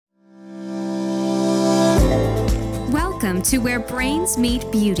Welcome to Where Brains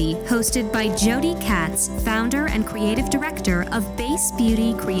Meet Beauty, hosted by Jody Katz, founder and creative director of Base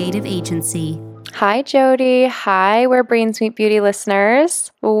Beauty Creative Agency. Hi, Jody. Hi, Where Brains Meet Beauty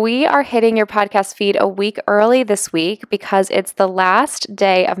listeners. We are hitting your podcast feed a week early this week because it's the last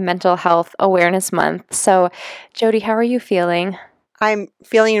day of Mental Health Awareness Month. So, Jody, how are you feeling? I'm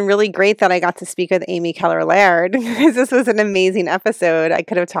feeling really great that I got to speak with Keller Laird because this was an amazing episode. I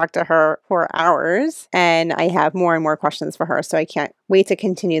could have talked to her for hours, and I have more and more questions for her. So I can't wait to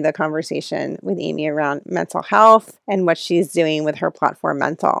continue the conversation with Amy around mental health and what she's doing with her platform,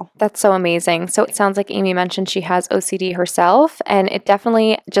 Mental. That's so amazing. So it sounds like Amy mentioned she has OCD herself, and it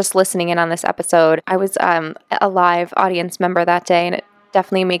definitely, just listening in on this episode, I was a live audience member that day, and it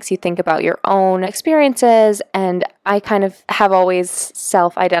definitely makes you think about your own experiences. And I kind of have always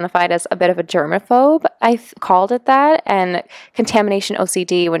self-identified as a bit of a germaphobe. I've called it that. And contamination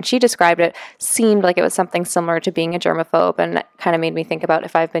OCD, when she described it, seemed like it was something similar to being a germaphobe, and it kind of made me think about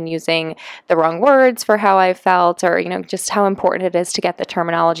if I've been using the wrong words for how I felt, or, just how important it is to get the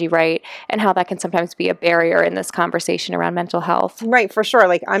terminology right, and how that can sometimes be a barrier in this conversation around mental health. Right, for sure.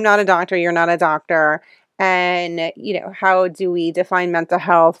 Like, I'm not a doctor, you're not a doctor. And, how do we define mental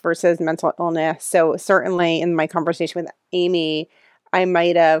health versus mental illness? So certainly in my conversation with Amy, I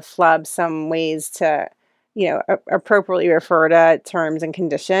might have flubbed some ways to, appropriately refer to terms and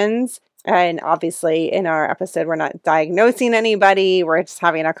conditions. And obviously in our episode, we're not diagnosing anybody. We're just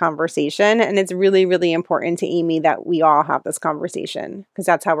having a conversation. And it's really, really important to Amy that we all have this conversation because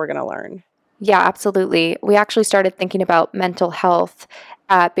that's how we're going to learn. Yeah, absolutely. We actually started thinking about mental health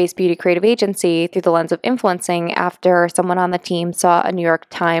at Base Beauty Creative Agency through the lens of influencing after someone on the team saw a New York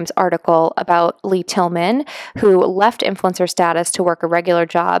Times article about Lee Tillman, who left influencer status to work a regular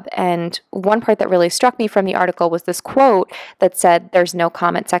job. And one part that really struck me from the article was this quote that said, "There's no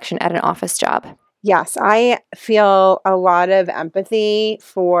comment section at an office job." Yes, I feel a lot of empathy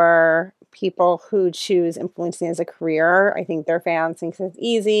for people who choose influencing as a career. I think their fans think it's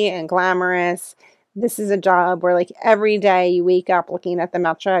easy and glamorous. This is a job where every day you wake up looking at the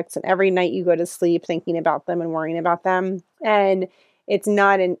metrics, and every night you go to sleep thinking about them and worrying about them. And it's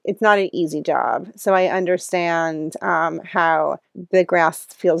not an easy job. So I understand how the grass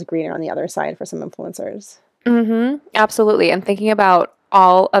feels greener on the other side for some influencers. Mm-hmm. Absolutely. And thinking about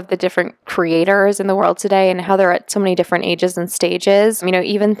all of the different creators in the world today and how they're at so many different ages and stages.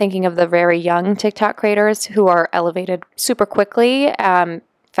 Even thinking of the very young TikTok creators who are elevated super quickly,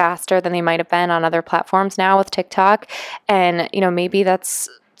 faster than they might have been on other platforms now with TikTok. And, maybe that's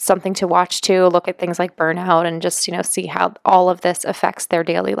something to watch too, look at things like burnout and just, see how all of this affects their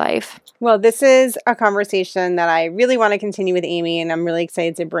daily life. Well, this is a conversation that I really want to continue with Amy, and I'm really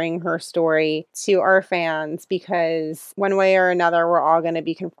excited to bring her story to our fans because one way or another, we're all going to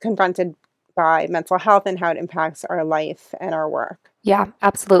be confronted by mental health and how it impacts our life and our work. Yeah,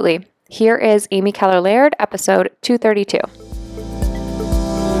 absolutely. Here is Amy Keller Laird, episode 232.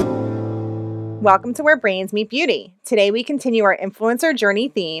 Welcome to Where Brains Meet Beauty. Today we continue our influencer journey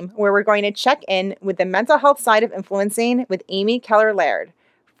theme where we're going to check in with the mental health side of influencing with Amy Keller Laird,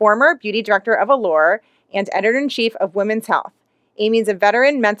 former beauty director of Allure and editor-in-chief of Women's Health. Amy is a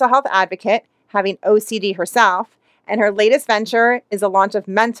veteran mental health advocate, having OCD herself, and her latest venture is the launch of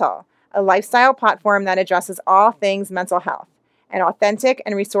Mental, a lifestyle platform that addresses all things mental health, an authentic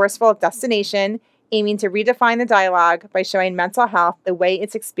and resourceful destination aiming to redefine the dialogue by showing mental health the way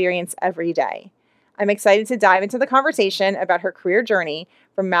it's experienced every day. I'm excited to dive into the conversation about her career journey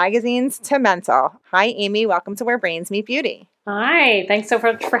from magazines to mental. Hi, Amy. Welcome to Where Brains Meet Beauty. Hi. Thanks so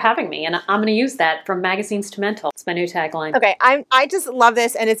much for having me. And I'm going to use that, from magazines to mental. It's my new tagline. Okay. I just love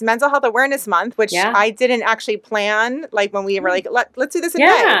this. And it's Mental Health Awareness Month, which I didn't actually plan. When we were let's do this in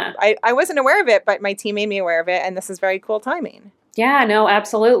May. I wasn't aware of it, but my team made me aware of it. And this is very cool timing. Yeah, no,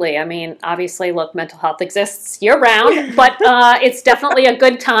 absolutely. I mean, obviously, look, mental health exists year-round, but it's definitely a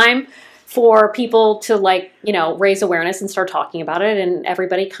good time for people to, raise awareness and start talking about it, and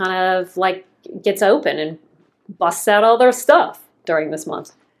everybody kind of, gets open and busts out all their stuff during this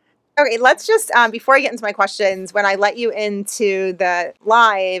month. Okay, let's just, before I get into my questions, when I let you into the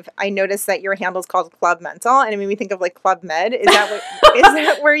live, I noticed that your handle is called Club Mental, and it made me think of Club Med. Is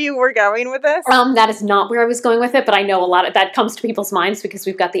that where you were going with this? That is not where I was going with it, but I know a lot of that comes to people's minds because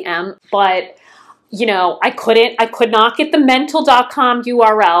we've got the M. But, I could not get the mental.com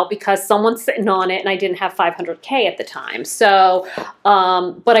URL because someone's sitting on it and I didn't have 500K at the time. So,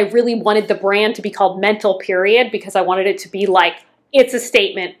 but I really wanted the brand to be called Mental, period, because I wanted it to be it's a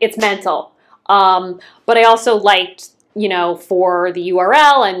statement. It's mental. But I also liked, for the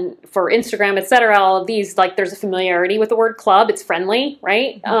URL and for Instagram, et cetera, all of these, there's a familiarity with the word club. It's friendly,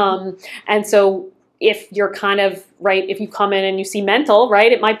 right? Mm-hmm. And so if you're kind of, right, if you come in and you see mental,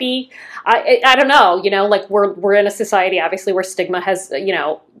 right, it might be, I don't know, like we're in a society, obviously, where stigma has,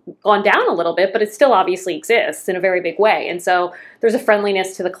 gone down a little bit, but it still obviously exists in a very big way. And so there's a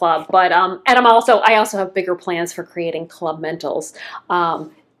friendliness to the club. But, and I also have bigger plans for creating club mentals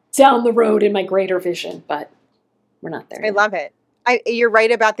down the road in my greater vision, but we're not there yet. I love it. You're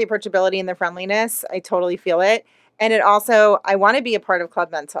right about the approachability and the friendliness. I totally feel it. And it also, I want to be a part of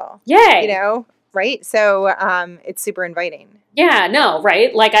Club Mental. Yay! Right? So it's super inviting. Yeah, no,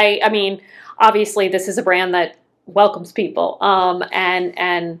 right? Like, I mean, obviously this is a brand that welcomes people.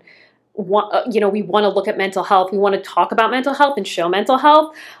 And we want to look at mental health. We want to talk about mental health and show mental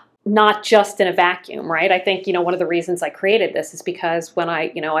health, not just in a vacuum, right? I think, one of the reasons I created this is because when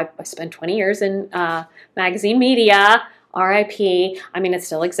I spent 20 years in magazine media, RIP. I mean, it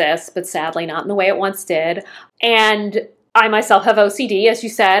still exists, but sadly not in the way it once did. And I myself have OCD, as you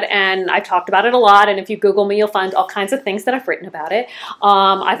said, and I've talked about it a lot. And if you Google me, you'll find all kinds of things that I've written about it.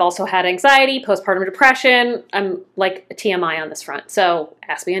 I've also had anxiety, postpartum depression. I'm like a TMI on this front. So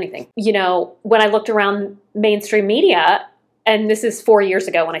ask me anything. When I looked around mainstream media, and this is 4 years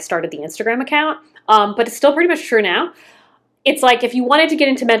ago when I started the Instagram account, but it's still pretty much true now. It's like if you wanted to get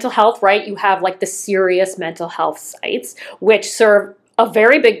into mental health, right, you have like the serious mental health sites, which serve a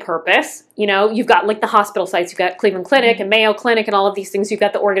very big purpose. You've got like the hospital sites, you've got Cleveland Clinic and Mayo Clinic and all of these things. You've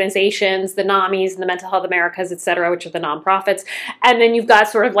got the organizations, the NAMIs and the Mental Health Americas, et cetera, which are the nonprofits. And then you've got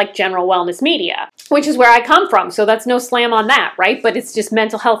sort of like general wellness media, which is where I come from. So that's no slam on that, right? But it's just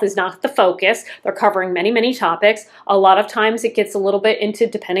mental health is not the focus. They're covering many, many topics. A lot of times it gets a little bit into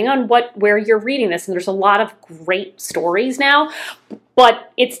depending on where you're reading this. And there's a lot of great stories now,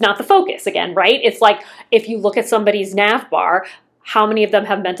 but it's not the focus again, right? It's like if you look at somebody's nav bar, how many of them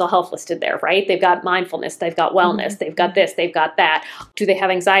have mental health listed there, right? They've got mindfulness, they've got wellness, they've got this, they've got that. Do they have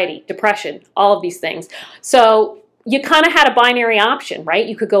anxiety, depression, all of these things? So you kind of had a binary option, right?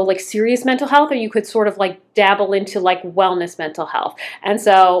 You could go like serious mental health, or you could sort of like dabble into like wellness mental health. And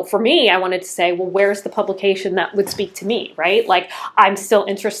so for me, I wanted to say, well, where's the publication that would speak to me, right? Like I'm still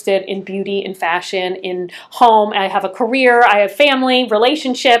interested in beauty and fashion, in home. I have a career, I have family,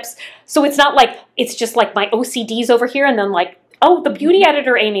 relationships. So it's not like, it's just like my OCD's over here and then like, oh, the beauty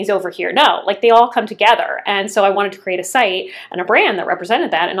editor Amy's over here. No, like they all come together. And so I wanted to create a site and a brand that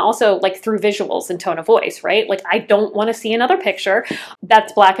represented that. And also like through visuals and tone of voice, right? Like I don't want to see another picture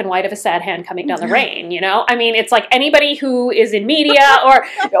that's black and white of a sad hand coming down the rain, I mean, it's like anybody who is in media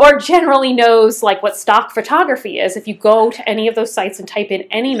or generally knows like what stock photography is. If you go to any of those sites and type in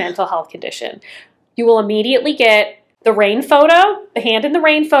any mental health condition, you will immediately get the rain photo, the hand in the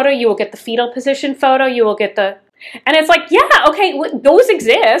rain photo. You will get the fetal position photo. You will get and it's like, yeah, okay, those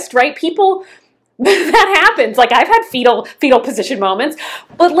exist, right? People, that happens. Like I've had fetal position moments,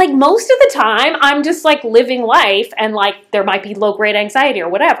 but like most of the time I'm just like living life and like there might be low grade anxiety or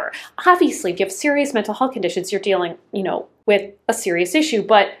whatever. Obviously, if you have serious mental health conditions, you're dealing, with a serious issue,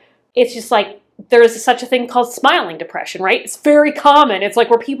 but it's just like, there's such a thing called smiling depression, right? It's very common. It's like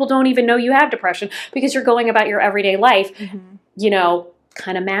where people don't even know you have depression because you're going about your everyday life,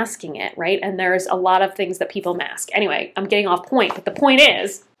 kind of masking it, right? And there's a lot of things that people mask. Anyway, I'm getting off point, but the point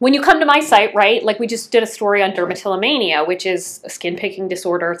is, when you come to my site, right, like we just did a story on dermatillomania, which is a skin picking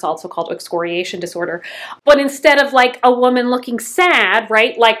disorder. It's also called excoriation disorder. But instead of like a woman looking sad,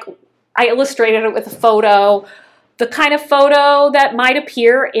 right, like I illustrated it with a photo, the kind of photo that might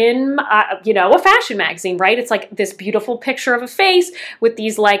appear in, a fashion magazine, right? It's like this beautiful picture of a face with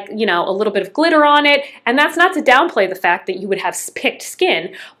these like, a little bit of glitter on it. And that's not to downplay the fact that you would have picked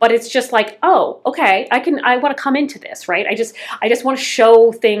skin, but it's just like, oh, okay, I want to come into this, right? I just want to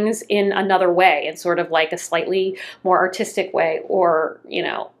show things in another way and sort of like a slightly more artistic way or,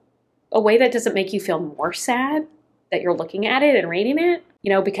 a way that doesn't make you feel more sad that you're looking at it and reading it.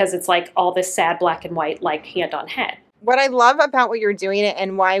 Because it's like all this sad black and white, like hand on head. What I love about what you're doing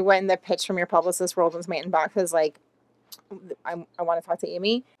and why when the pitch from your publicist rolled into my inbox is like, I want to talk to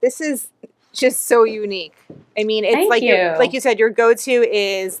Amy. This is just so unique. I mean, it's like you said, your go-to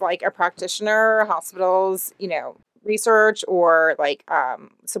is like a practitioner, hospitals, research or like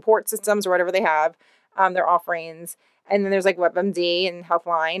support systems or whatever they have, their offerings. And then there's like WebMD and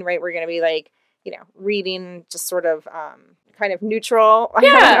Healthline, right? We're going to be like, reading just sort of kind of neutral. I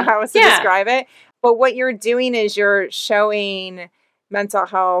don't know how else to describe it. But what you're doing is you're showing mental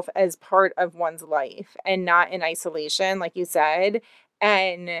health as part of one's life and not in isolation, like you said.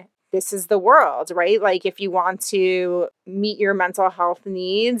 And this is the world, right? Like if you want to meet your mental health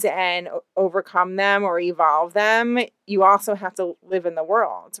needs and overcome them or evolve them, you also have to live in the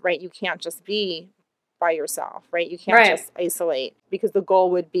world, right? You can't just be by yourself, right? You can't just isolate because the goal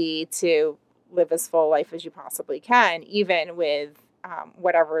would be to live as full life as you possibly can, even with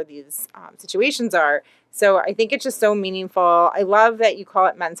whatever these situations are. So I think it's just so meaningful. I love that you call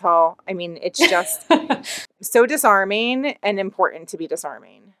it mental. I mean, it's just so disarming and important to be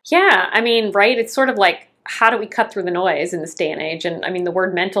disarming. Yeah. I mean, right. It's sort of like, how do we cut through the noise in this day and age? And I mean, the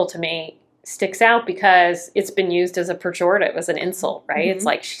word mental to me sticks out because it's been used as a pejorative, as an insult, right? It's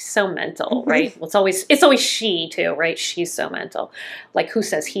like, she's so mental, right? Well, it's always she too, right? She's so mental. Like, who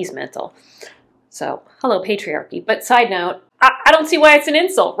says he's mental? So, hello, patriarchy. But side note, I don't see why it's an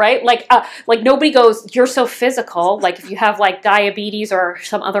insult, right? Like nobody goes, you're so physical. Like, if you have like diabetes or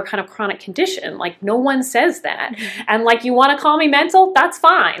some other kind of chronic condition, like, no one says that. And like, you want to call me mental? That's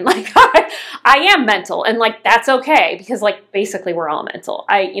fine. Like, I am mental, and like, that's okay, because like, basically we're all mental.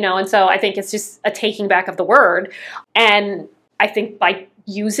 And so I think it's just a taking back of the word. And I think by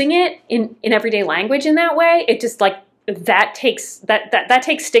using it in everyday language in that way, it just like, that takes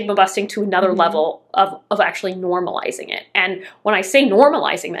stigma busting to another level of actually normalizing it. And when I say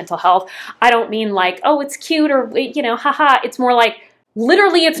normalizing mental health, I don't mean like, oh, it's cute or, haha. It's more like,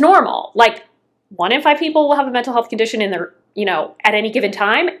 literally, it's normal. Like, 1 in 5 people will have a mental health condition in their, at any given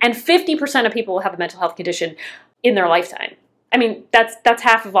time, and 50% of people will have a mental health condition in their lifetime. I mean, that's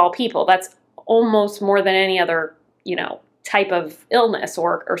half of all people. That's almost more than any other, type of illness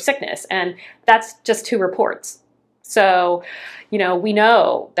or sickness. And that's just 2 reports. So, we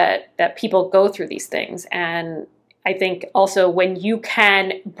know that people go through these things. And I think also when you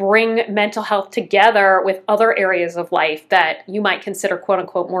can bring mental health together with other areas of life that you might consider quote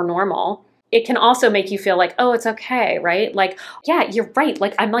unquote more normal, it can also make you feel like, oh, it's okay, right? Like, yeah, you're right.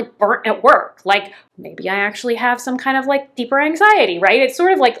 Like, I'm like burnt at work. Like, maybe I actually have some kind of like deeper anxiety, right? It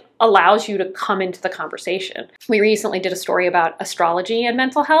sort of like allows you to come into the conversation. We recently did a story about astrology and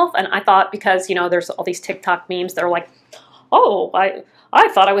mental health. And I thought, because, there's all these TikTok memes that are like, oh, I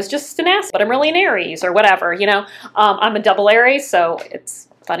thought I was just an ass, but I'm really an Aries or whatever, I'm a double Aries, so it's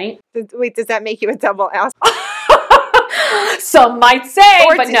funny. Wait, does that make you a double ass? Some might say,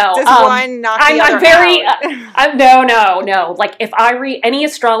 or but no. Does one knock the other I'm very, out? No. Like, if I read any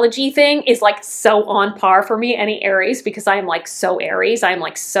astrology thing is like so on par for me, any Aries, because I'm like so Aries. I'm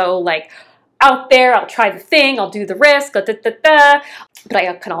like so like out there. I'll try the thing. I'll do the risk. But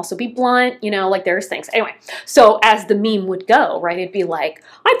I can also be blunt, like there's things. Anyway, so as the meme would go, right, it'd be like,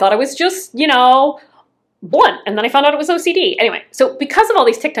 I thought I was just, blunt, and then I found out it was OCD. Anyway, so because of all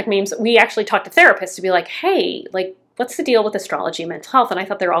these TikTok memes, we actually talked to therapists to be like, hey, like, what's the deal with astrology and mental health? And I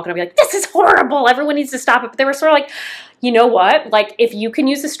thought they were all going to be like, this is horrible. Everyone needs to stop it. But they were sort of like, you know what? Like, if you can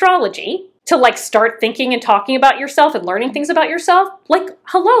use astrology to like start thinking and talking about yourself and learning things about yourself, like,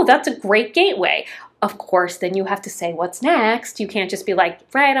 hello, that's a great gateway. Of course, then you have to say what's next. You can't just be like,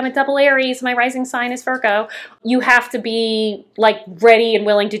 right, I'm a double Aries, my rising sign is Virgo. You have to be like ready and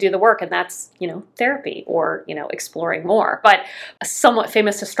willing to do the work. And that's, therapy or, exploring more. But a somewhat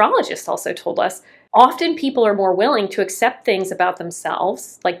famous astrologist also told us, often people are more willing to accept things about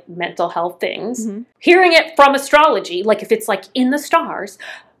themselves, like mental health things, hearing it from astrology, like if it's like in the stars,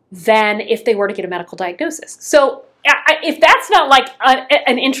 than if they were to get a medical diagnosis. So if that's not like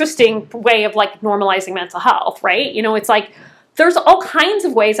an interesting way of like normalizing mental health, right? It's like, there's all kinds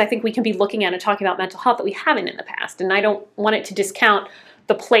of ways I think we can be looking at and talking about mental health that we haven't in the past. And I don't want it to discount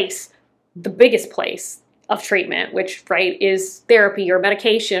the biggest place of treatment, which, right, is therapy or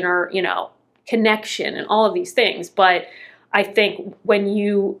medication or, connection and all of these things. But I think when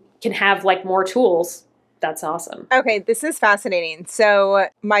you can have like more tools, that's awesome. Okay, this is fascinating. So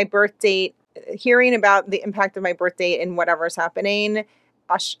my birth date, hearing about the impact of my birth date and whatever's happening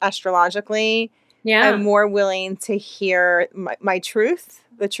astrologically, I'm more willing to hear my truth,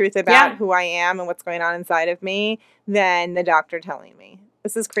 the truth about who I am and what's going on inside of me, than the doctor telling me.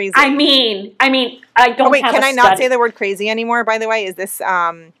 This is crazy. I mean, I don't. Oh wait, can I not say the word crazy anymore? By the way, is this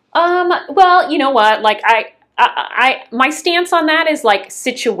Well, you know what? Like I my stance on that is like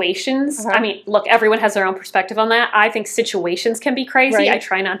situations. I mean, look, everyone has their own perspective on that. I think situations can be crazy. Right. I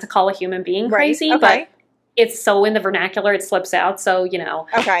try not to call a human being crazy, but it's so in the vernacular, it slips out. So,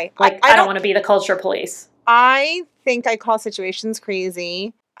 okay. Like, I don't want to be the culture police. I think I call situations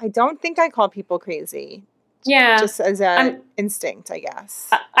crazy. I don't think I call people crazy. Yeah. Just as an instinct, I guess.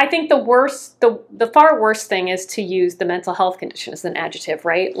 I think the far worse thing is to use the mental health condition as an adjective,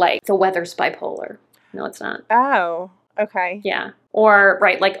 right? Like, the weather's bipolar. No, it's not. Oh, okay. Yeah. Or,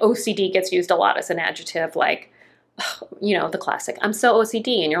 right, like OCD gets used a lot as an adjective, like, the classic, I'm so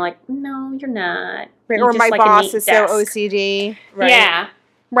OCD. And you're like, no, you're not. Right. Or my boss is so OCD. Right. Yeah.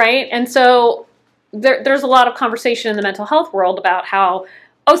 Right. And so there's a lot of conversation in the mental health world about how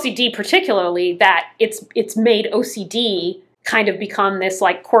OCD particularly, that it's made OCD kind of become this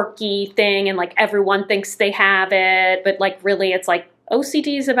like quirky thing and like everyone thinks they have it, but like really it's like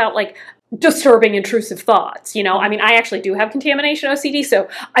OCD is about like disturbing intrusive thoughts, you know? I mean, I actually do have contamination OCD, so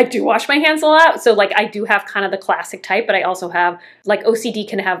I do wash my hands a lot. So like I do have kind of the classic type, but I also have like OCD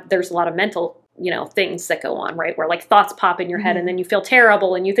can have, there's a lot of mental, you know, things that go on, right? Where like thoughts pop in your head and then you feel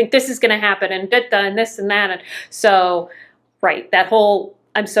terrible and you think this is going to happen and and this and that. And so, right, that whole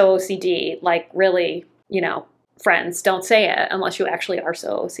I'm so OCD, like really, you know, friends, don't say it unless you actually are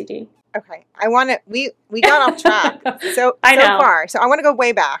so OCD. Okay. We got off track so far. So I want to go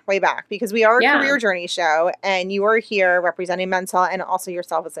way back, because we are a career journey show and you are here representing mental and also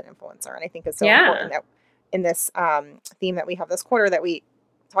yourself as an influencer. And I think it's so important that in this theme that we have this quarter that we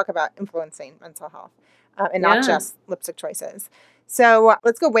talk about influencing mental health and not just lipstick choices. So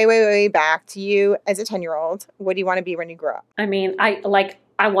let's go way, way, way back to you as a 10-year-old. What do you want to be when you grow up? I mean,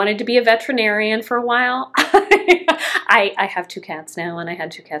 I wanted to be a veterinarian for a while. I have 2 cats now, and I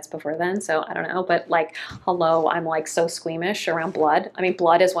had 2 cats before then, so I don't know. But like, hello, I'm like so squeamish around blood. I mean,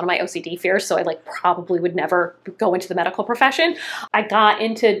 blood is one of my OCD fears, so I like probably would never go into the medical profession. I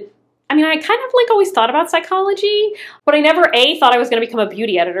kind of like always thought about psychology, but I never thought I was going to become a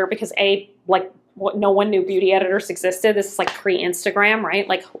beauty editor because no one knew beauty editors existed. This is like pre-Instagram, right?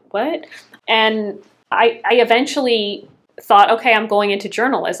 Like what? And I eventually thought, okay, I'm going into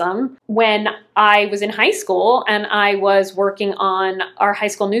journalism when I was in high school and I was working on our high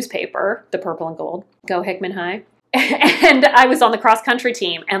school newspaper, the Purple and Gold, go Hickman High. And I was on the cross country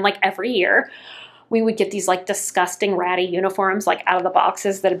team. And like every year we would get these like disgusting ratty uniforms like out of the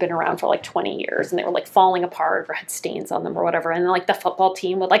boxes that had been around for like 20 years and they were like falling apart or had stains on them or whatever. And then like the football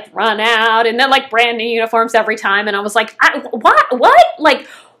team would like run out and then like brand new uniforms every time. And I was like, what? Like,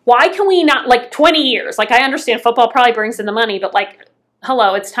 why can we not, like 20 years? Like I understand football probably brings in the money, but like,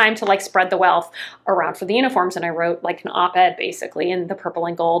 hello, it's time to like spread the wealth around for the uniforms. And I wrote like an op-ed basically in the Purple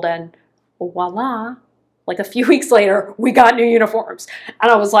and Gold and voila, like a few weeks later, we got new uniforms.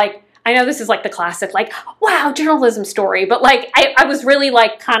 And I was like, I know this is like the classic, like, wow, journalism story. But like, I was really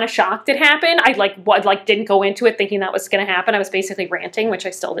like kind of shocked it happened. I didn't go into it thinking that was going to happen. I was basically ranting, which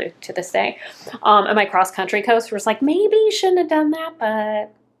I still do to this day. And my cross country coach was like, maybe you shouldn't have done that,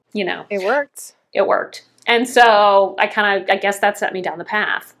 but you know, it worked. And so I guess that set me down the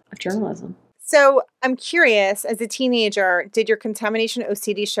path of journalism. So I'm curious, as a teenager, did your contamination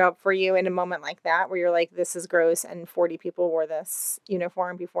OCD show up for you in a moment like that where you're like, this is gross and 40 people wore this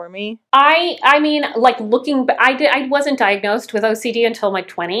uniform before me? I mean, like looking, I wasn't diagnosed with OCD until my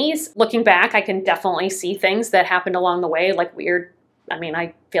 20s. Looking back, I can definitely see things that happened along the way, like weird. I mean,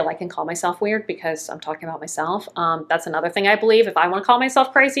 I feel I can call myself weird because I'm talking about myself. That's another thing I believe. If I want to call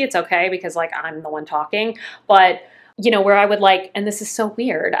myself crazy, it's okay because like I'm the one talking. But you know, where I would like, and this is so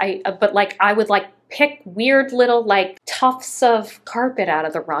weird, I would like pick weird little like tufts of carpet out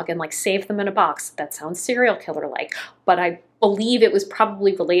of the rug and like save them in a box. That sounds serial killer like, but I believe it was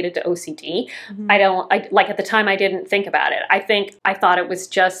probably related to OCD. Mm-hmm. At the time I didn't think about it. I thought it was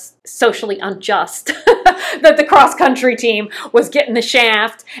just socially unjust that the cross country team was getting the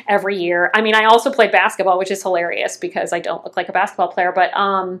shaft every year. I mean, I also played basketball, which is hilarious because I don't look like a basketball player, but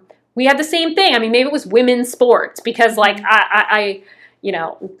we had the same thing. I mean, maybe it was women's sports because like I you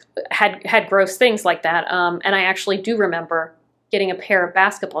know, had gross things like that. And I actually do remember getting a pair of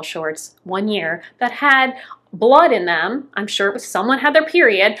basketball shorts one year that had blood in them. I'm sure it was someone had their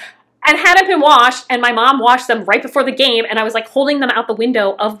period and hadn't been washed. And my mom washed them right before the game. And I was like holding them out the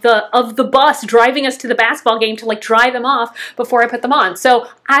window of the bus driving us to the basketball game to like dry them off before I put them on. So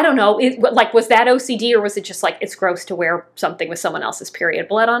I don't know, was that OCD or was it just like, it's gross to wear something with someone else's period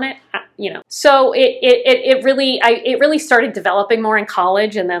blood on it? You know, so it really started developing more in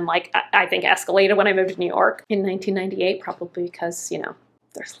college. And then like, I think escalated when I moved to New York in 1998, probably because, you know,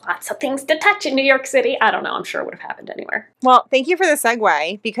 there's lots of things to touch in New York City. I don't know. I'm sure it would have happened anywhere. Well, thank you for the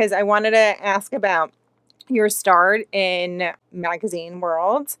segue because I wanted to ask about your start in magazine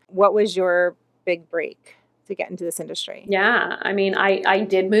world. What was your big break to get into this industry? Yeah. I mean, I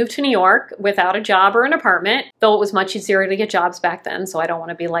did move to New York without a job or an apartment, though it was much easier to get jobs back then. So I don't want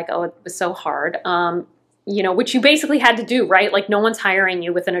to be like, oh, it was so hard. You know, which you basically had to do, right? Like no one's hiring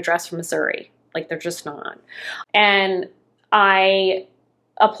you with an address from Missouri. Like they're just not. And I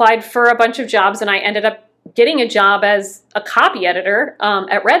applied for a bunch of jobs and I ended up getting a job as a copy editor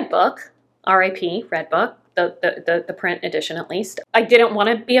at Redbook, RIP, Redbook, the print edition at least. I didn't want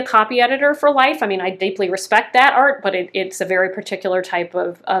to be a copy editor for life. I mean, I deeply respect that art, but it's a very particular type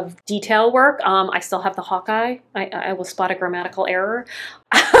of detail work. I still have the hawk eye. I will spot a grammatical error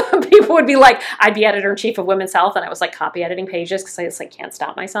people would be like, I'd be editor-in-chief of Women's Health, and I was like copy editing pages because I just like can't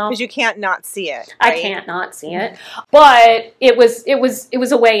stop myself. Because you can't not see it. Right? I can't not see it. But it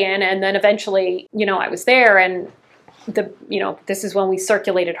was a way in, and then eventually, I was there, and this is when we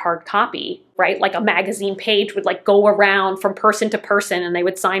circulated hard copy, right? Like a magazine page would like go around from person to person, and they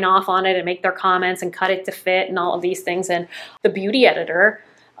would sign off on it and make their comments and cut it to fit and all of these things. And the beauty editor,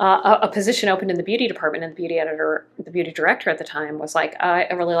 a position opened in the beauty department, and the beauty director at the time was like, I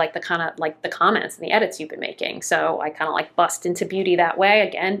really like the kind of like the comments and the edits you've been making. So I kind of like bust into beauty that way.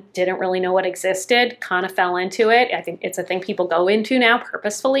 Again, didn't really know what existed, kind of fell into it. I think it's a thing people go into now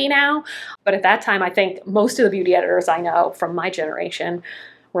purposefully now. But at that time, I think most of the beauty editors I know from my generation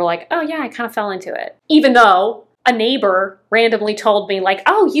were like, oh yeah, I kind of fell into it. Even though a neighbor randomly told me like,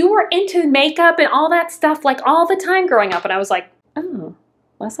 oh, you were into makeup and all that stuff like all the time growing up. And I was like, oh,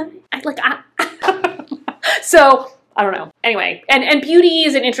 was I? So I don't know. Anyway, and beauty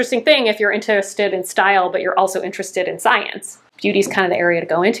is an interesting thing if you're interested in style, but you're also interested in science. Beauty is kind of the area to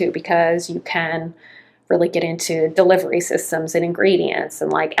go into because you can really get into delivery systems and ingredients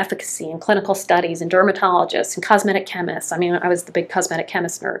and like efficacy and clinical studies and dermatologists and cosmetic chemists. I mean, I was the big cosmetic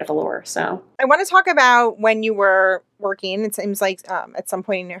chemist nerd of Allure. So I want to talk about when you were working. It seems like at some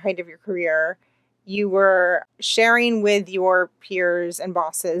point in the height of your career, you were sharing with your peers and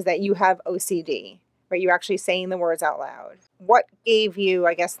bosses that you have OCD, right? You actually saying the words out loud. What gave you,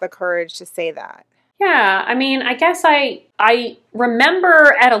 I guess, the courage to say that? Yeah, I mean, I guess I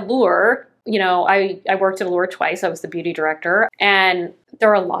remember at Allure, I worked at Allure twice. I was the beauty director, and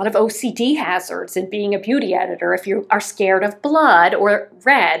there are a lot of OCD hazards in being a beauty editor if you are scared of blood or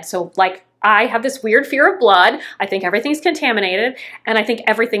red. So like, I have this weird fear of blood. I think everything's contaminated, and I think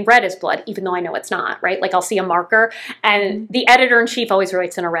everything red is blood, even though I know it's not, right? Like I'll see a marker, and the editor-in-chief always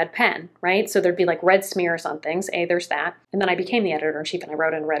writes in a red pen, right? So there'd be like red smears on things. There's that. And then I became the editor-in-chief, and I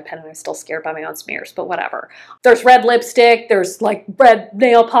wrote in a red pen, and I'm still scared by my own smears, but whatever. There's red lipstick. There's like red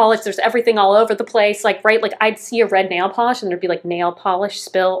nail polish. There's everything all over the place. Like, right? Like I'd see a red nail polish, and there'd be like nail polish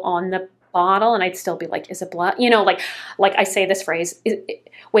spill on the bottle, and I'd still be like, is it blood? Like I say this phrase,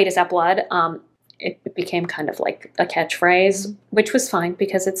 wait, is that blood? It became kind of like a catchphrase, which was fine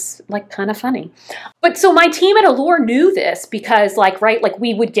because it's like kind of funny. But so my team at Allure knew this because like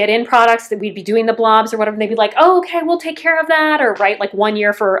we would get in products that we'd be doing the blobs or whatever, and they'd be like, oh, okay, we'll take care of that. Or right, like one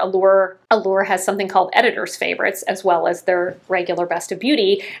year for Allure has something called Editor's Favorites as well as their regular Best of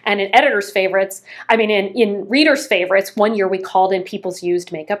Beauty. And in in Reader's Favorites, one year we called in people's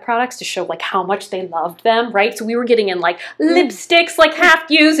used makeup products to show like how much they loved them, right? So we were getting in like lipsticks, like half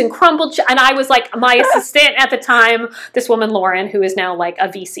used and crumbled. And I was like, my assistant at the time, this woman, Lauren, who is now like a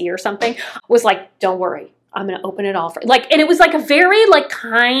VC or something, was like, don't worry, I'm going to open it all for like, and it was like a very like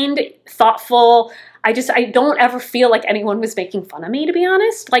kind, thoughtful, I don't ever feel like anyone was making fun of me, to be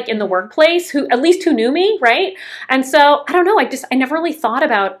honest, like in the workplace, who knew me, right? And so, I don't know, I never really thought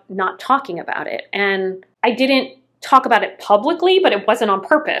about not talking about it. And I didn't talk about it publicly, but it wasn't on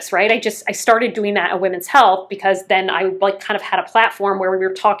purpose, right? I started doing that at Women's Health because then I like kind of had a platform where we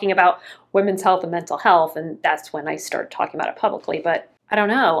were talking about women's health and mental health, and that's when I started talking about it publicly. But I don't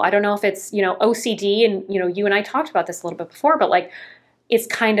know if it's, OCD, and, you and I talked about this a little bit before, but like, it's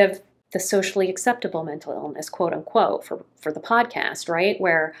kind of the socially acceptable mental illness, quote unquote, for the podcast, right?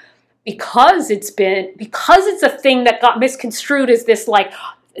 Where because it's a thing that got misconstrued as this like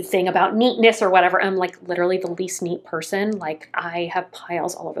thing about neatness or whatever. I'm like literally the least neat person. Like I have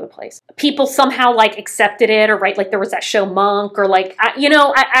piles all over the place. People somehow like accepted it, or right, like there was that show Monk, or like I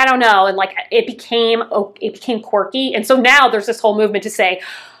don't know, and like it became quirky. And so now there's this whole movement to say,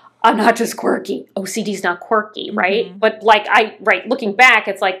 I'm not just quirky. OCD's not quirky, right? Mm-hmm. But like looking back,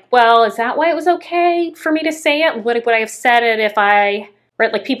 it's like, well, is that why it was okay for me to say it? Would I have said it if I...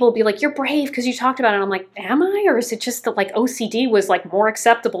 Right, like people will be like, you're brave because you talked about it. And I'm like, am I? Or is it just that like OCD was like more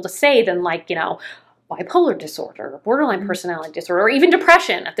acceptable to say than like, bipolar disorder, or borderline personality disorder, or even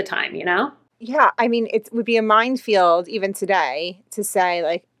depression at the time, Yeah, I mean, it would be a minefield even today to say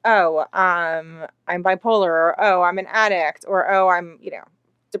like, oh, I'm bipolar, or oh, I'm an addict, or oh, I'm,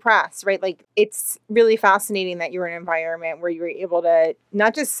 depressed, right? Like it's really fascinating that you're in an environment where you were able to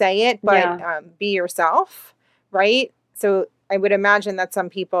not just say it, but be yourself, right? So I would imagine that some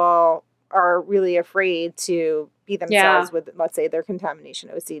people are really afraid to be themselves with, let's say, their contamination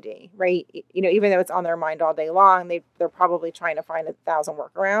OCD, right? Even though it's on their mind all day long, they're probably trying to find 1,000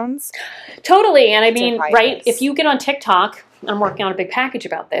 workarounds. Totally. And I mean, right, if you get on TikTok, I'm working on a big package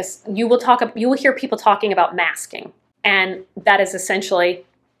about this, you will hear people talking about masking. And that is essentially,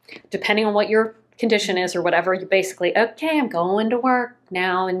 depending on what your condition is or whatever, you basically, okay, I'm going to work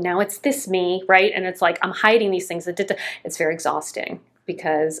now, and now it's this me, right? And it's like I'm hiding these things. It's very exhausting,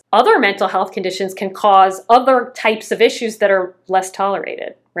 because other mental health conditions can cause other types of issues that are less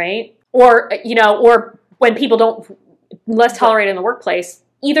tolerated, right? Or, or when people don't, less tolerated in the workplace,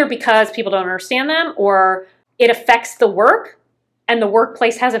 either because people don't understand them or it affects the work and the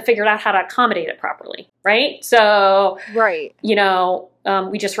workplace hasn't figured out how to accommodate it properly, right? So, right.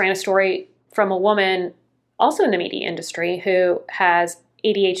 We just ran a story from a woman also in the media industry who has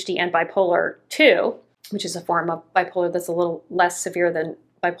ADHD and bipolar 2, which is a form of bipolar that's a little less severe than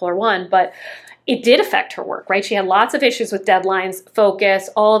bipolar 1, but it did affect her work, right? She had lots of issues with deadlines, focus,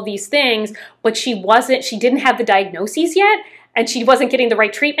 all of these things, but she didn't have the diagnoses yet, and she wasn't getting the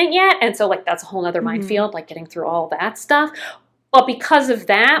right treatment yet. And so that's a whole other minefield, getting through all that stuff. But because of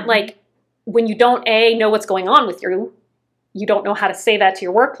that, when you don't know what's going on with you, you don't know how to say that to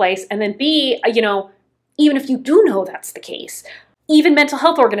your workplace. And then B, even if you do know that's the case, even mental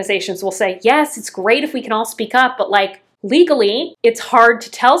health organizations will say, yes, it's great if we can all speak up, but legally, it's hard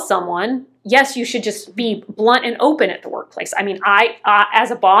to tell someone, yes, you should just be blunt and open at the workplace. I mean, I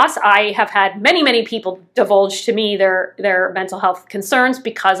as a boss, I have had many, many people divulge to me their mental health concerns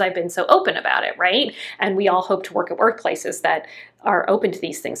because I've been so open about it, right? And we all hope to work at workplaces that are open to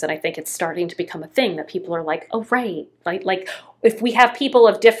these things. And I think it's starting to become a thing that people are like, oh, right. Like if we have people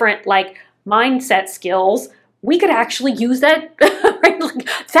of different mindset skills, we could actually use that, right?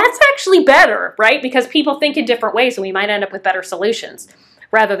 That's actually better, right? Because people think in different ways and we might end up with better solutions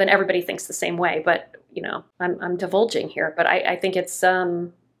rather than everybody thinks the same way. But, I'm divulging here, but I think it's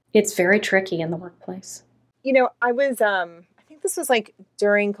very tricky in the workplace. I was, I think this was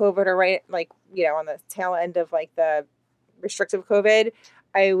during COVID or right, on the tail end of the restrictive COVID,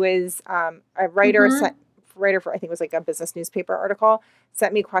 I was a writer, writer for, I think it was a business newspaper article,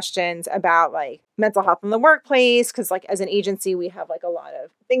 sent me questions about mental health in the workplace. Cause as an agency, we have a lot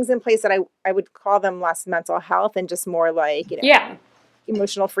of things in place that I would call them less mental health and just more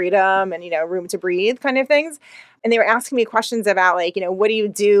emotional freedom and, room to breathe kind of things. And they were asking me questions about what do you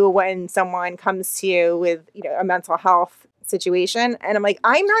do when someone comes to you with, a mental health situation? And I'm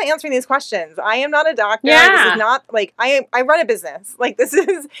I'm not answering these questions. I am not a doctor. Yeah. This is not I run a business. This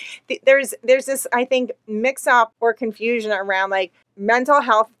is, there's this, I think, mix up or confusion around mental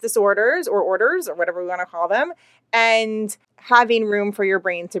health disorders or orders or whatever we want to call them, and having room for your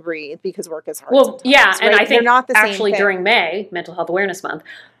brain to breathe because work is hard. Well, yeah. And I think they're not the same actually thing. During May, Mental Health Awareness Month,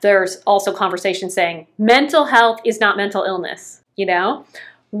 there's also conversation saying mental health is not mental illness,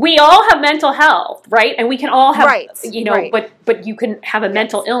 We all have mental health, right? And we can all have, but you can have a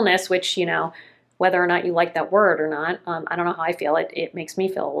mental illness, which, whether or not you like that word or not, I don't know how I feel. It makes me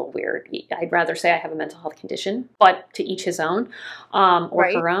feel a little weird. I'd rather say I have a mental health condition, but to each his own,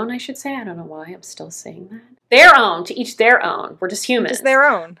 or her own, I should say. I don't know why I'm still saying that. Their own, to each their own. We're just humans. Just their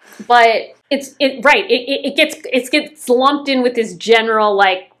own. But it gets lumped in with this general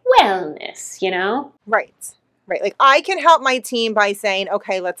wellness, Right. Right. I can help my team by saying,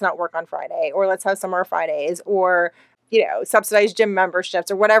 okay, let's not work on Friday, or let's have summer Fridays, or, subsidized gym memberships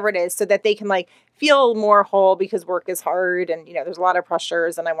or whatever it is, so that they can feel more whole because work is hard and, there's a lot of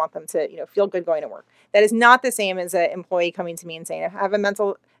pressures and I want them to, feel good going to work. That is not the same as an employee coming to me and saying, I have a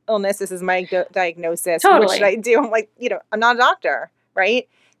mental illness. This is my diagnosis. Totally. What should I do? I'm I'm not a doctor. Right.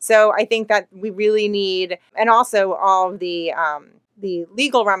 So I think that we really need, and also all of the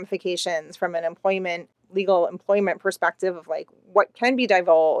legal ramifications from an legal employment perspective of what can be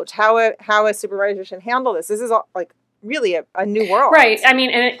divulged, how a supervisor should handle this. This is all really a new world. Right. I mean,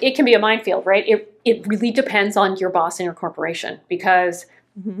 and it can be a minefield, right? It really depends on your boss and your corporation because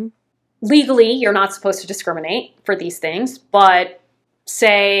legally you're not supposed to discriminate for these things, but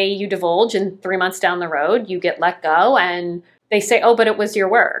say you divulge and 3 months down the road you get let go and they say, oh, but it was your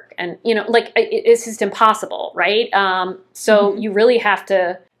work. And, it's just impossible, right? So you really have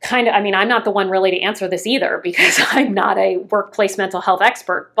to I'm not the one really to answer this either because I'm not a workplace mental health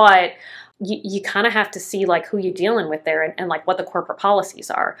expert, but you kind of have to see who you're dealing with there and what the corporate policies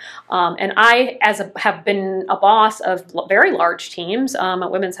are. And I, have been a boss of very large teams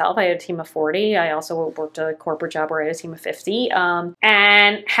at Women's Health. I had a team of 40. I also worked a corporate job where I had a team of 50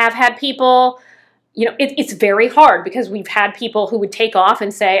 and have had people, it's very hard because we've had people who would take off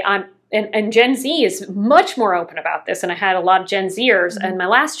and say, and Gen Z is much more open about this. And I had a lot of Gen Zers in my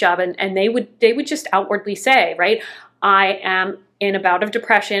last job and they would just outwardly say, right, I am in a bout of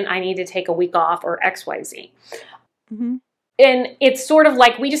depression, I need to take a week off or XYZ. And it's sort of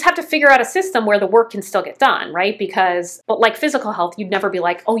we just have to figure out a system where the work can still get done, right? But physical health, you'd never be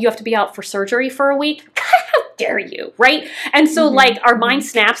oh, you have to be out for surgery for a week? How dare you, right? And so our mind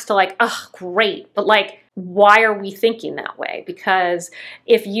snaps to oh, great. But why are we thinking that way? Because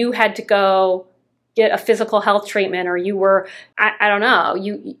if you had to go get a physical health treatment, or you were, I don't know,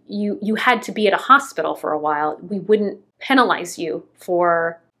 you had to be at a hospital for a while, we wouldn't penalize you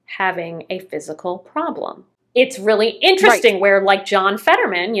for having a physical problem. It's really interesting where like John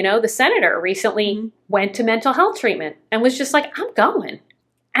Fetterman, the senator, recently went to mental health treatment and was just like, I'm going.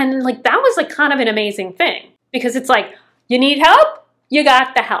 And like, that was like kind of an amazing thing, because it's like, you need help, you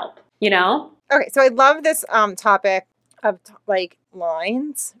got the help, Okay, so I love this topic of like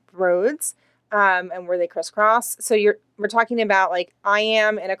lines, roads, and where they crisscross. So we're talking about like, I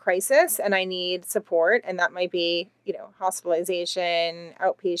am in a crisis and I need support, and that might be, hospitalization,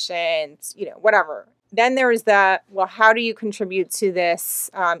 outpatient, whatever. Then there is how do you contribute to this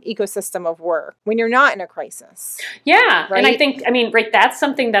ecosystem of work when you're not in a crisis? Yeah. Right? And I think, that's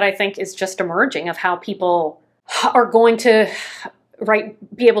something that I think is just emerging, of how people are going to,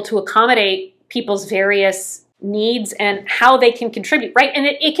 be able to accommodate people's various needs and how they can contribute, right? And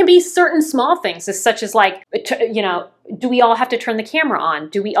it can be certain small things, as such as like, do we all have to turn the camera on?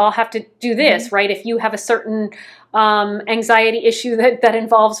 Do we all have to do this, right? If you have a certain anxiety issue that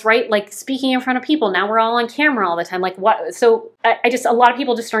involves, right, like speaking in front of people, now we're all on camera all the time. Like what? So a lot of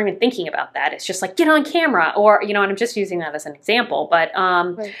people just aren't even thinking about that. It's just like, get on camera, or, and I'm just using that as an example, but,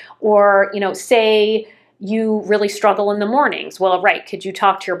 or, say, you really struggle in the mornings. Well, right. Could you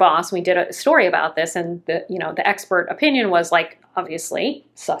talk to your boss? We did a story about this, and the expert opinion was like, obviously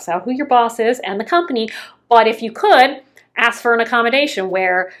suss out who your boss is and the company. But if you could, ask for an accommodation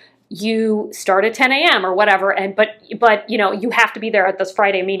where you start at 10 a.m. or whatever. But you have to be there at those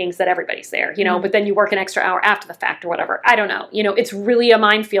Friday meetings that everybody's there, but then you work an extra hour after the fact or whatever. I don't know. It's really a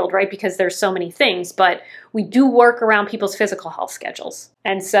minefield, right? Because there's so many things, but we do work around people's physical health schedules.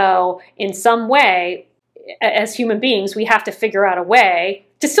 And so in some way, as human beings, we have to figure out a way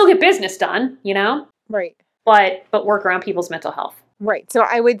to still get business done, Right. But work around people's mental health. Right. So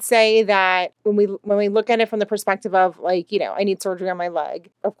I would say that when we look at it from the perspective of like, I need surgery on my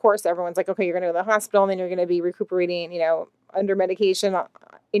leg, of course, everyone's like, okay, you're going to go to the hospital and then you're going to be recuperating, under medication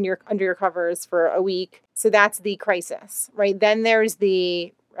under your covers for a week. So that's the crisis, right? Then there's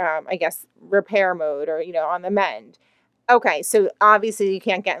the, repair mode, or, on the mend. Okay, so obviously you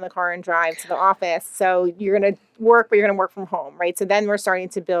can't get in the car and drive to the office. So you're going to work, but you're going to work from home, right? So then we're starting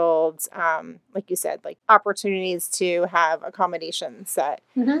to build, like you said, like opportunities to have accommodations set.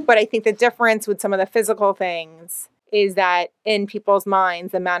 Mm-hmm. But I think the difference with some of the physical things is that in people's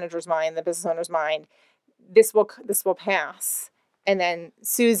minds, the manager's mind, the business owner's mind, this will pass. And then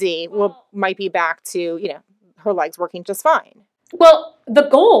Susie might be back to, her legs working just fine. Well, the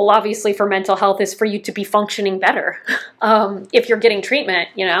goal, obviously, for mental health is for you to be functioning better if you're getting treatment,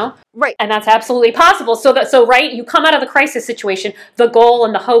 Right. And that's absolutely possible. So right, you come out of the crisis situation, the goal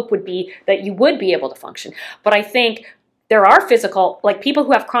and the hope would be that you would be able to function. But I think there are like people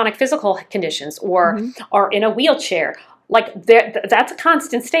who have chronic physical conditions or are in a wheelchair, like that's a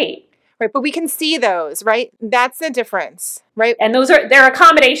constant state. Right, but we can see those, right? That's the difference, right? And there are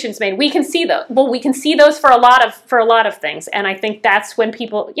accommodations made. We can see those. Well, we can see those for a lot of things. And I think that's when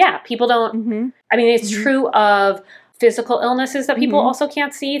people don't. Mm-hmm. I mean, it's true of physical illnesses that people also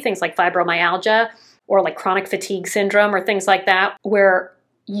can't see. Things like fibromyalgia or like chronic fatigue syndrome or things like that, where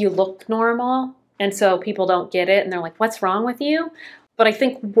you look normal, and so people don't get it, and they're like, "What's wrong with you?" But I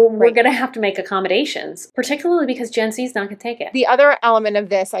think we're going to have to make accommodations, particularly because Gen Z is not going to take it. The other element of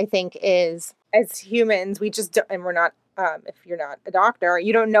this, I think, is as humans, we just don't, and we're not, if you're not a doctor,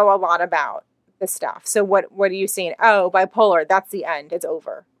 you don't know a lot about the stuff. So what are you saying? Oh, bipolar, that's the end. It's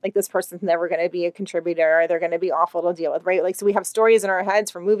over. Like this person's never going to be a contributor. They're going to be awful to deal with, right? Like, so we have stories in our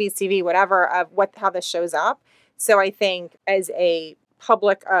heads from movies, TV, whatever, of how this shows up. So I think as a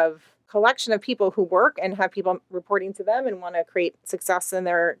public of collection of people who work and have people reporting to them and want to create success in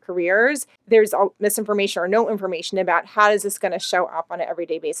their careers, there's misinformation or no information about how is this going to show up on an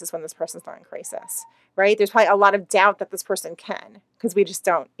everyday basis when this person's not in crisis, right? There's probably a lot of doubt that this person can, because we just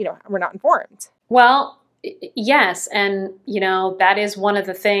don't, we're not informed. Well, yes. And, that is one of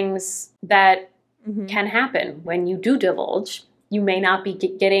the things that can happen when you do divulge. You may not be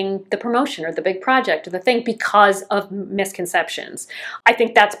getting the promotion or the big project or the thing because of misconceptions. I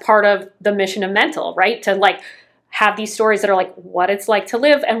think that's part of the mission of mental, right? To like have these stories that are like what it's like to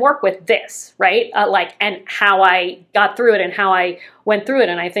live and work with this, right? And how I got through it and how I went through it.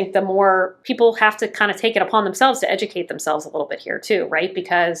 And I think the more people have to kind of take it upon themselves to educate themselves a little bit here too, right?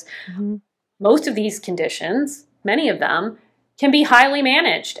 Because most of these conditions, many of them, can be highly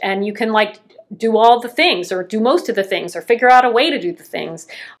managed, and you can like do all the things or do most of the things or figure out a way to do the things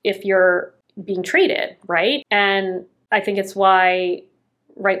if you're being treated, right? And I think it's why,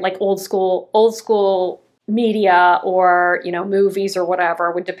 right, like old school media or, movies or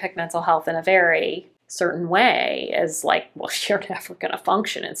whatever would depict mental health in a very certain way as like, well, you're never going to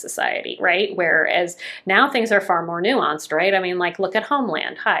function in society, right? Whereas now things are far more nuanced, right? I mean, like, look at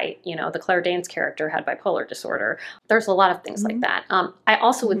Homeland. Hi, the Claire Danes character had bipolar disorder. There's a lot of things like that. I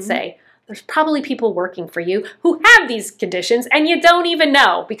also would say there's probably people working for you who have these conditions and you don't even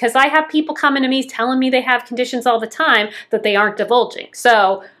know, because I have people coming to me telling me they have conditions all the time that they aren't divulging.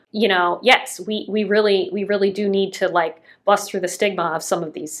 So, yes, we really do need to like bust through the stigma of some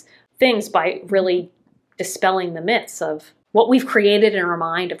of these things by really dispelling the myths of what we've created in our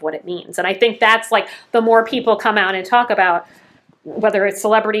mind of what it means. And I think that's like, the more people come out and talk about, whether it's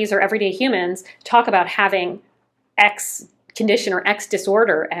celebrities or everyday humans, talk about having X condition or X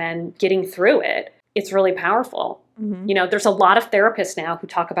disorder and getting through it, it's really powerful. There's a lot of therapists now who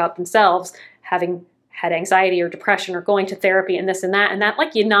talk about themselves having had anxiety or depression or going to therapy and this and that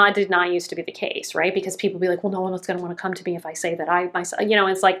like did not used to be the case, right? Because people be like, well, no one is going to want to come to me if I say that I myself,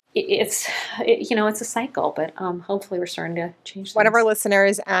 it's like it's a cycle, but hopefully we're starting to change. One of our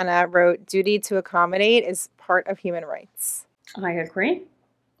listeners, Anna, wrote, "Duty to accommodate is part of human rights." I agree.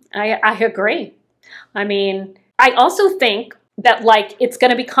 I agree. I mean, I also think that like it's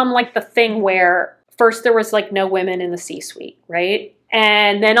going to become like the thing where first there was like no women in the C-suite, right?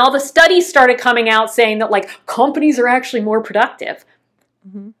 And then all the studies started coming out saying that like companies are actually more productive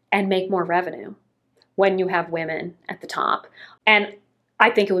and make more revenue when you have women at the top. And I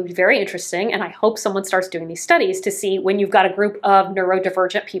think it would be very interesting, and I hope someone starts doing these studies to see when you've got a group of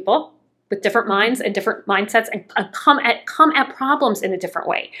neurodivergent people with different minds and different mindsets and come at problems in a different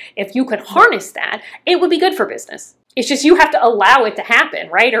way. If you could harness that, it would be good for business. It's just you have to allow it to happen,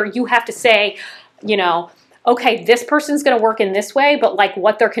 right? Or you have to say, okay, this person's going to work in this way, but like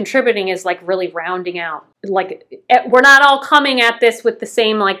what they're contributing is like really rounding out. Like we're not all coming at this with the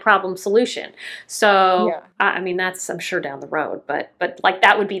same like problem solution. So, I mean, that's, I'm sure, down the road, but like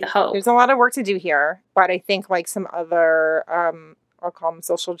that would be the hope. There's a lot of work to do here, but I think like some other, I'll call them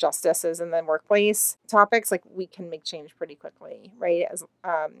social justices and then workplace topics, like we can make change pretty quickly, right? As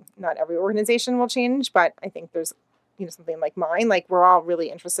not every organization will change, but I think there's, something like mine, like we're all really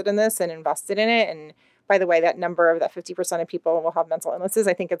interested in this and invested in it. And by the way, that number of that 50% of people will have mental illnesses,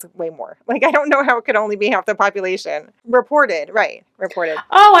 I think it's way more. Like, I don't know how it could only be half the population. Reported.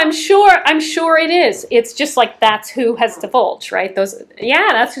 Oh, I'm sure it is. It's just like, that's who has divulged, right?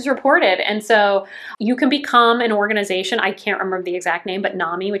 That's who's reported. And so you can become an organization, I can't remember the exact name, but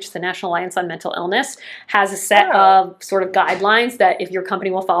NAMI, which is the National Alliance on Mental Illness, has a set of sort of guidelines that if your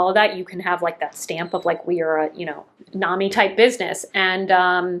company will follow that, you can have like that stamp of like, we are a, NAMI type business. And,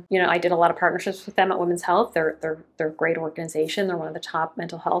 I did a lot of partnerships with them at Women's Health. They're a great organization. They're one of the top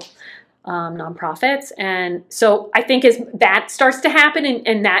mental health nonprofits. And so I think as that starts to happen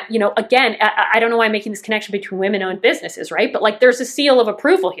and that, again, I don't know why I'm making this connection between women-owned businesses, right? But like there's a seal of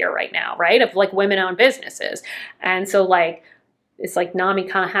approval here right now, right? Of like women-owned businesses. And so like, it's like NAMI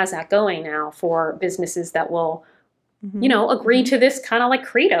kind of has that going now for businesses that will, agree to this kind of like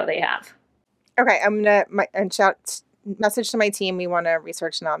credo they have. Okay, I'm going to message to my team. We want to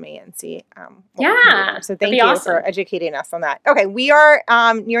research NAMI and see. So thank you for educating us on that. Okay, we are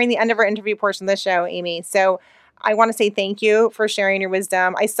nearing the end of our interview portion of the show, Amy. So I want to say thank you for sharing your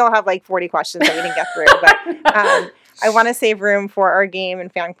wisdom. I still have like 40 questions that we didn't get through, but I want to save room for our game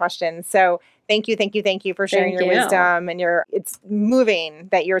and fan questions. So thank you for sharing your wisdom and it's moving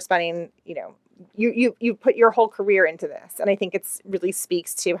that you're spending, you put your whole career into this. And I think it's really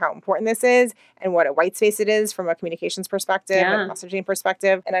speaks to how important this is and what a white space it is from a communications perspective and messaging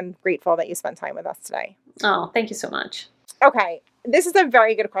perspective. And I'm grateful that you spent time with us today. Oh, thank you so much. Okay. This is a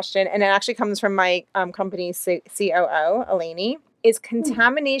very good question. And it actually comes from my company's COO, Eleni. Is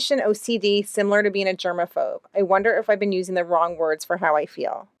contamination OCD similar to being a germaphobe? I wonder if I've been using the wrong words for how I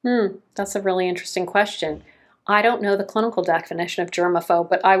feel. That's a really interesting question. I don't know the clinical definition of germaphobe,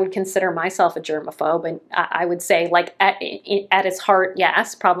 but I would consider myself a germaphobe. And I would say like at its heart,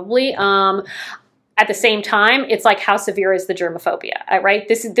 yes, probably. At the same time, it's like, how severe is the germophobia, right?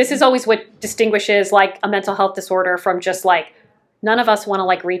 This is always what distinguishes like a mental health disorder from just like, none of us want to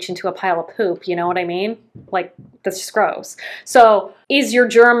like reach into a pile of poop. You know what I mean? Like that's just gross. So is your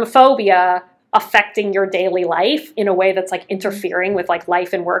germophobia affecting your daily life in a way that's like interfering with like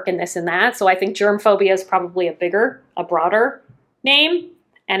life and work and this and that? So I think germophobia is probably a broader name.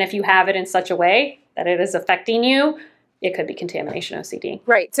 And if you have it in such a way that it is affecting you, it could be contamination OCD.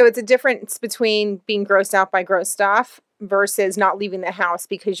 Right. So it's a difference between being grossed out by gross stuff versus not leaving the house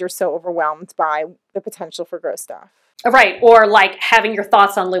because you're so overwhelmed by the potential for gross stuff. Right. Or like having your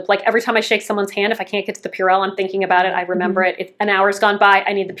thoughts on loop. Like every time I shake someone's hand, if I can't get to the Purell, I'm thinking about it. I remember it. If an hour's gone by,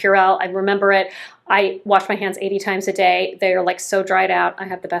 I need the Purell. I remember it. I wash my hands 80 times a day. They're like so dried out. I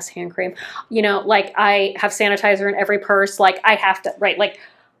have the best hand cream. Like I have sanitizer in every purse. Like I have to, right. Like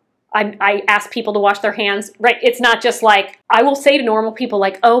I ask people to wash their hands, right? It's not just like, I will say to normal people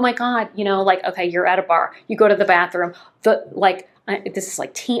like, oh my God, like, okay, you're at a bar, you go to the bathroom, this is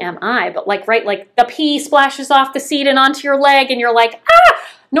like TMI, but like, right, like the pee splashes off the seat and onto your leg and you're like,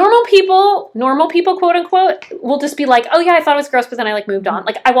 normal people, quote unquote, will just be like, oh yeah, I thought it was gross, but then I like moved on.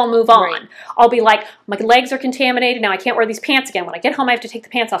 Like I won't move on. Right. I'll be like, my legs are contaminated. Now I can't wear these pants again. When I get home, I have to take the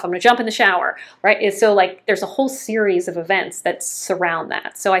pants off. I'm going to jump in the shower. Right. And so like, there's a whole series of events that surround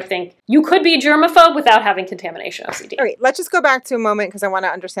that. So I think you could be a germaphobe without having contamination OCD. All right. Let's just go back to a moment because I want to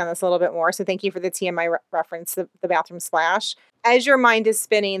understand this a little bit more. So thank you for the TMI reference, the bathroom splash. As your mind is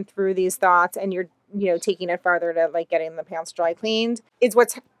spinning through these thoughts and you're taking it farther to like getting the pants dry cleaned, is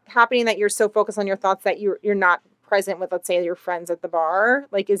what's happening that you're so focused on your thoughts that you're not present with, let's say, your friends at the bar?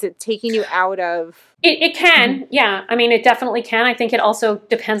 Like, is it taking you out of... It can, yeah. I mean, it definitely can. I think it also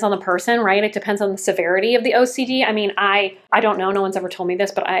depends on the person, right? It depends on the severity of the OCD. I mean, I don't know. No one's ever told me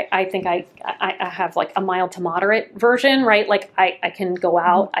this, but I think I have like a mild to moderate version, right? Like I can go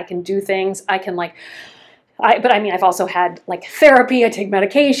out, I can do things, I can like... But I mean, I've also had like therapy, I take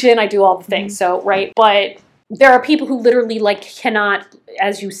medication, I do all the things. So, right. But there are people who literally like cannot,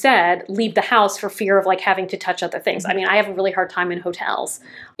 as you said, leave the house for fear of like having to touch other things. I mean, I have a really hard time in hotels.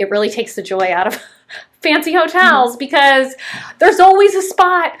 It really takes the joy out of fancy hotels because there's always a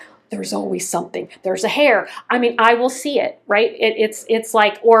spot. There's always something. There's a hair. I mean, I will see it, right? It's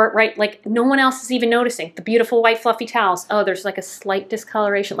like, or right, like no one else is even noticing the beautiful white fluffy towels. Oh, there's like a slight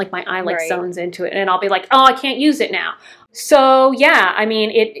discoloration, like my eye like zones into it, and I'll be like, oh, I can't use it now. So yeah, I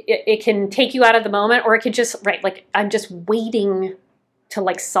mean, it can take you out of the moment, or it could just like I'm just waiting to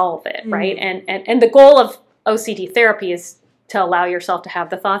like solve it, right? And the goal of OCD therapy is to allow yourself to have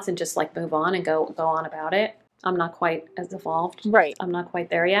the thoughts and just like move on and go on about it. I'm not quite as evolved. Right. I'm not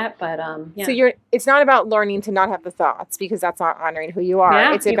quite there yet, but yeah. So it's not about learning to not have the thoughts because that's not honoring who you are.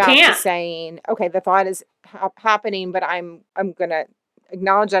 Yeah, it's about just saying, okay, the thought is happening, but I'm going to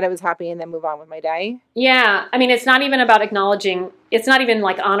acknowledge that it was happening and then move on with my day. Yeah. I mean, it's not even about acknowledging. It's not even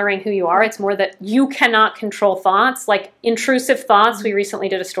like honoring who you are. It's more that you cannot control thoughts, like intrusive thoughts. We recently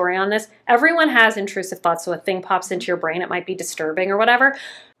did a story on this. Everyone has intrusive thoughts. So a thing pops into your brain. It might be disturbing or whatever.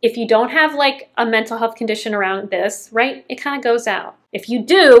 If you don't have like a mental health condition around this, right, it kind of goes out. If you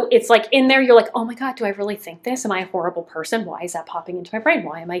do, it's like in there, you're like, oh my God, do I really think this? Am I a horrible person? Why is that popping into my brain?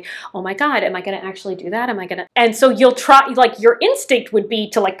 Why am I, oh my God, am I going to actually do that? And so you'll try, like your instinct would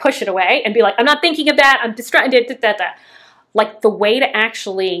be to like push it away and be like, I'm not thinking of that. I'm distracted. Like the way to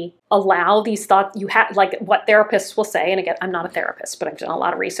actually allow these thoughts, you have like what therapists will say. And again, I'm not a therapist, but I've done a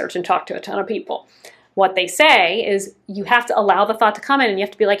lot of research and talked to a ton of people. What they say is you have to allow the thought to come in and you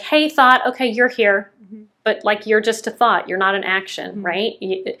have to be like, hey, thought, okay, you're here. But like, you're just a thought. You're not an action, right?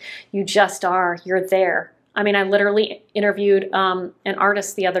 You just are. You're there. I mean, I literally interviewed an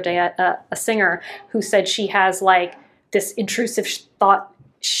artist the other day, a singer, who said she has like this intrusive thought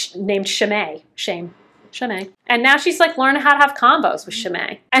named Shame. And now she's like learning how to have combos with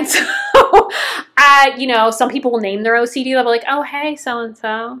Shame. And so, some people will name their OCD. They'll be like, oh, hey,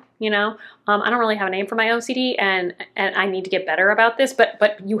 so-and-so, I don't really have a name for my OCD and I need to get better about this.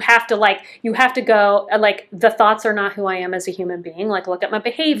 But you have to go, like, the thoughts are not who I am as a human being. Like, look at my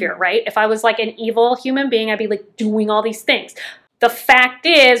behavior, right? If I was like an evil human being, I'd be like doing all these things. The fact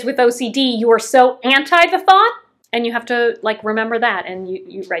is with OCD, you are so anti the thought. And you have to like remember that. And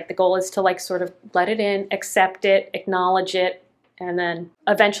you right, the goal is to like sort of let it in, accept it, acknowledge it, and then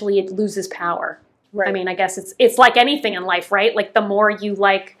eventually it loses power. Right. I mean, I guess it's like anything in life, right? Like the more you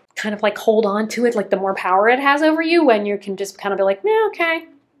like kind of like hold on to it, like the more power it has over you when you can just kind of be like, yeah, okay.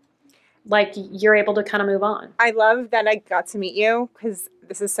 Like you're able to kind of move on. I love that I got to meet you because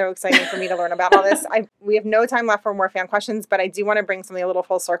this is so exciting for me to learn about all this. We have no time left for more fan questions, but I do want to bring something a little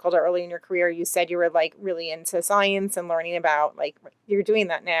full circle to early in your career. You said you were like really into science and learning about like, you're doing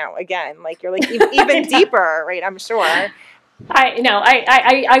that now again. Like you're like even deeper, right? I'm sure.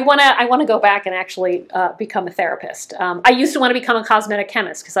 I want to go back and actually become a therapist. I used to want to become a cosmetic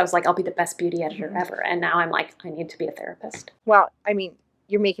chemist because I was like, I'll be the best beauty editor ever. And now I'm like, I need to be a therapist. Well, I mean,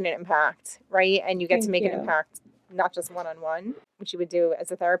 you're making an impact, right? And you get to make an impact, not just one-on-one, which you would do as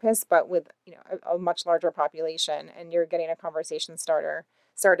a therapist, but with a much larger population. And you're getting a conversation started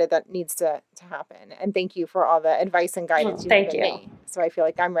that needs to happen. And thank you for all the advice and guidance you've given me. So I feel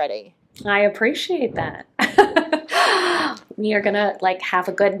like I'm ready. I appreciate that. We are gonna have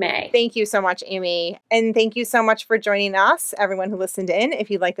a good May. Thank you so much, Amy. And thank you so much for joining us, everyone who listened in. If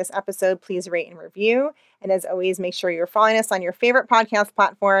you like this episode, please rate and review. And as always, make sure you're following us on your favorite podcast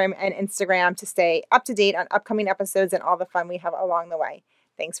platform and Instagram to stay up to date on upcoming episodes and all the fun we have along the way.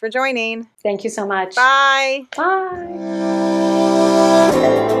 Thanks for joining. Thank you so much. Bye. Bye.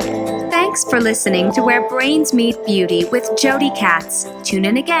 Thanks for listening to Where Brains Meet Beauty with Jody Katz. Tune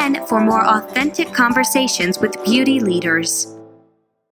in again for more authentic conversations with beauty leaders.